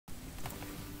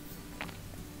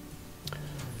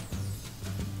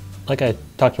Like I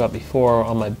talked about before,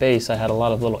 on my base I had a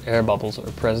lot of little air bubbles that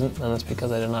were present, and that's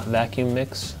because I did not vacuum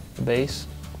mix the base.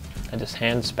 I just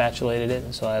hand spatulated it,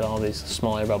 and so I had all these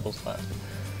small air bubbles left.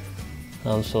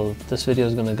 So this video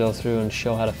is going to go through and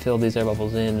show how to fill these air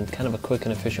bubbles in kind of a quick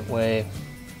and efficient way.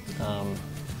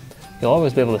 You'll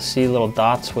always be able to see little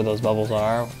dots where those bubbles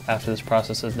are after this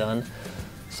process is done.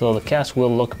 So the cast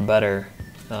will look better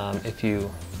if you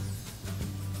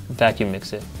vacuum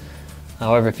mix it.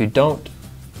 However, if you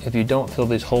don't fill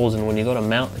these holes in, when you go to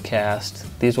mount the cast,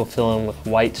 these will fill in with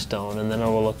white stone, and then it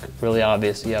will look really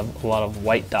obvious. You have a lot of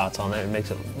white dots on there. It makes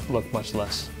it look much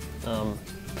less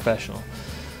professional.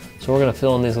 So we're going to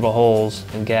fill in these little holes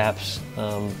and gaps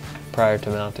prior to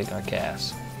mounting our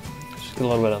cast. Just get a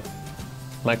little bit of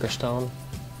microstone.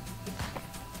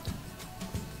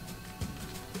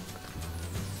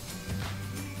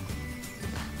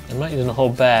 I'm not using a whole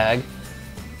bag,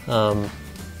 so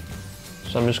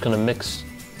I'm just going to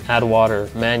add water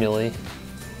manually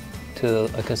to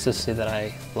a consistency that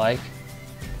I like.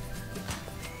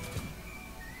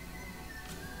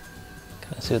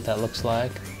 Kind of see what that looks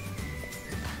like.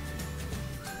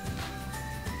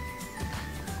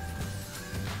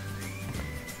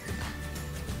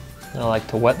 I like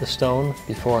to wet the stone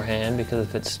beforehand, because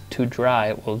if it's too dry,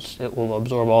 it will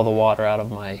absorb all the water out of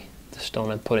the stone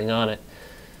I'm putting on it,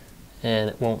 and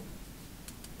it won't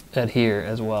adhere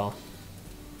as well.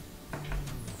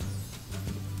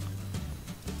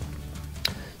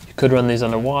 You could run these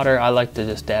underwater. I like to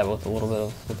just dab with a little bit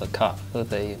of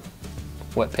with a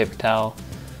wet paper towel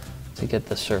to get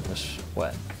the surface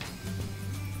wet.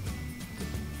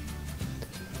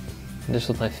 Just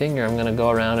with my finger, I'm going to go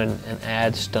around and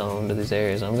add stone to these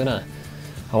areas. I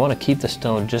want to keep the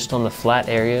stone just on the flat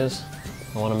areas.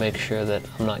 I want to make sure that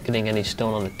I'm not getting any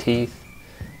stone on the teeth,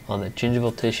 on the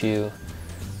gingival tissue,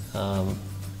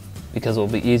 because it will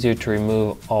be easier to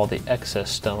remove all the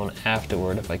excess stone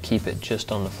afterward if I keep it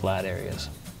just on the flat areas.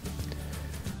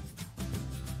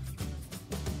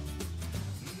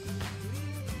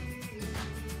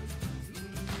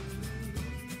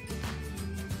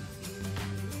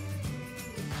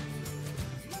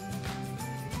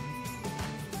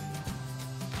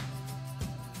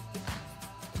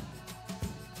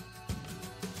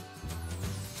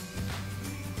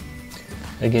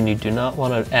 Again, you do not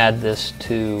want to add this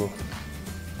to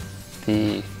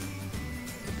the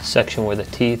section where the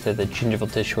teeth or the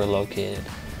gingival tissue are located.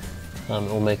 It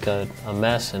will make a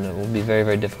mess, and it will be very,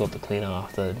 very difficult to clean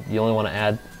off. You only want to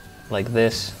add like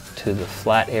this to the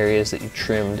flat areas that you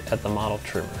trimmed at the model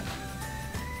trimmer.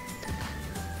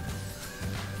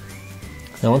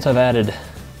 Now once I've added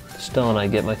stone, I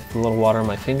get my little water on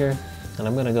my finger, and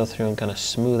I'm going to go through and kind of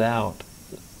smooth out.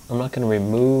 I'm not going to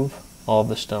remove all of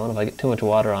the stone. If I get too much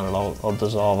water on it, I'll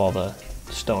dissolve all the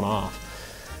stone off.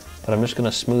 But I'm just going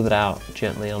to smooth it out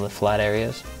gently on the flat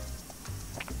areas,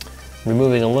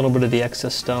 removing a little bit of the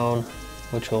excess stone,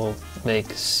 which will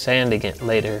make sanding it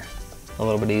later a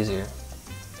little bit easier.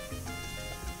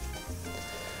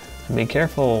 And be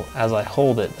careful as I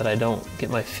hold it that I don't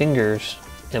get my fingers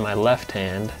in my left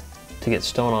hand to get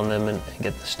stone on them and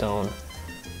get the stone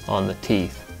on the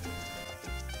teeth.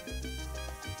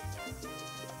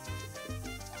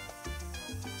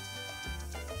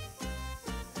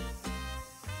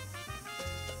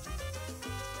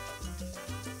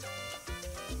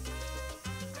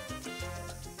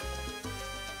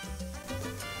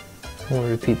 We'll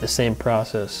repeat the same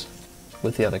process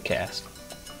with the other cast.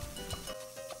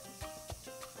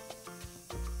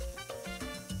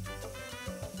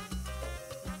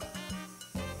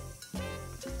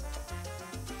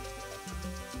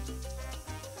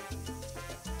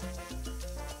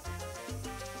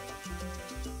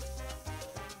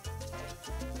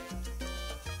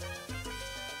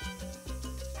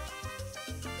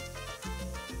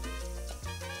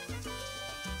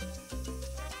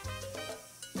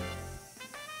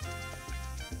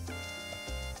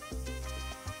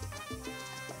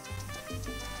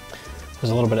 There's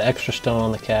a little bit of extra stone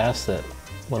on the cast that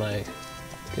when I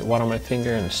get water on my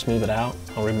finger and smooth it out,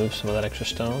 I'll remove some of that extra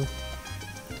stone.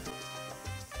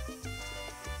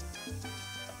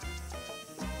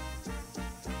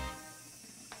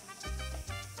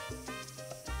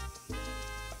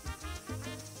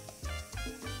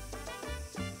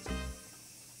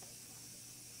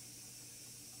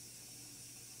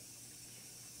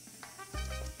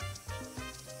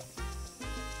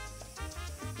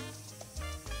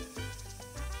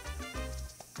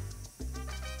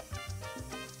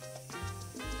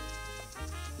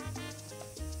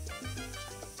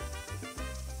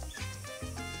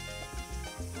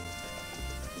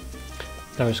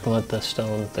 Now we're just going to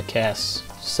let the cast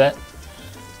set.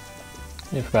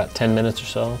 maybe for about 10 minutes or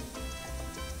so.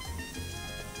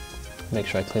 Make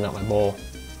sure I clean out my bowl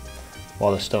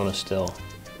while the stone is still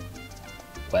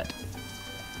wet.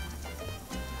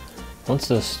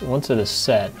 Once it is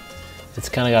set, it's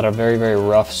kind of got a very, very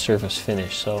rough surface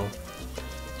finish. So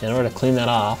in order to clean that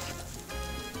off,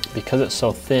 because it's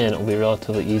so thin, it will be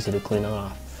relatively easy to clean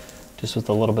off, just with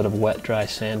a little bit of wet, dry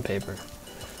sandpaper.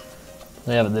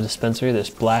 I have at the dispensary this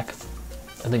black,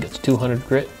 I think it's 200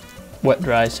 grit, wet,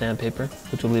 dry sandpaper,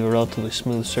 which will leave a relatively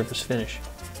smooth surface finish.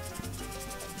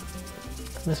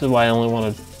 This is why I only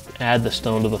want to add the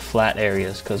stone to the flat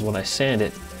areas, because when I sand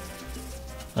it,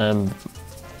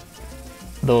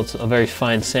 though it's a very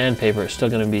fine sandpaper, it's still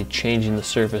going to be changing the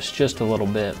surface just a little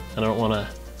bit. I don't want to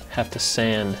have to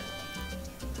sand.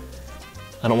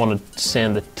 I don't want to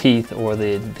sand the teeth or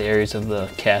the areas of the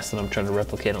cast that I'm trying to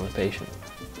replicate on the patient.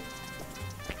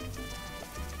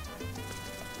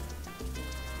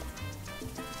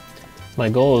 My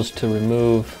goal is to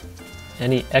remove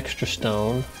any extra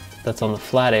stone that's on the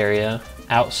flat area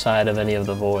outside of any of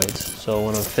the voids. So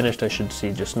when I'm finished, I should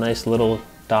see just nice little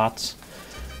dots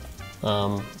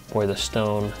where the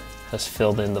stone has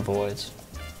filled in the voids.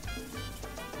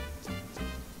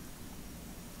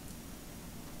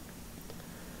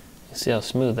 You see how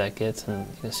smooth that gets, and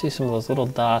you can see some of those little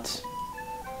dots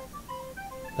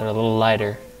that are a little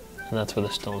lighter, and that's where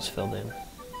the stone's filled in.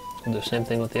 We'll do the same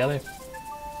thing with the other.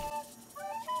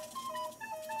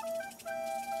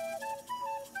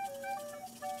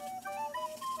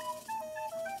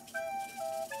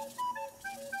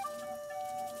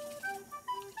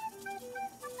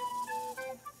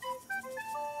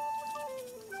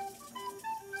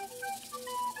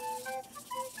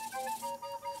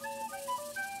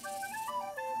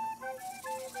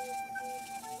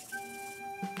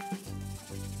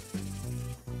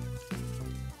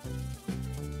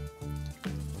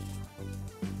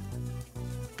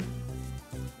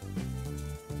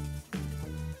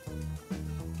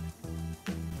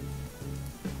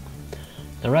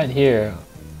 And right here,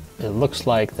 it looks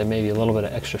like there may be a little bit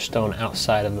of extra stone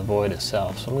outside of the void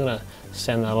itself. So I'm going to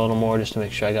sand that a little more just to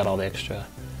make sure I got all the extra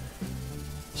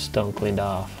stone cleaned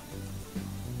off.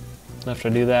 After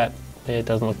I do that, it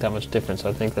doesn't look that much different. So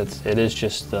I think it is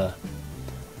just the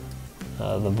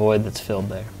void that's filled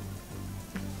there.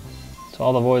 So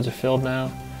all the voids are filled now.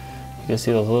 You can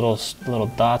see those little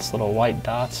dots, little white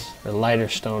dots, or lighter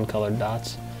stone colored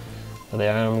dots. There they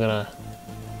are. I'm going to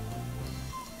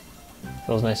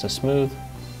Feels nice and smooth.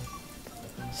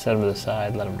 Set them to the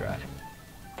side, let them dry.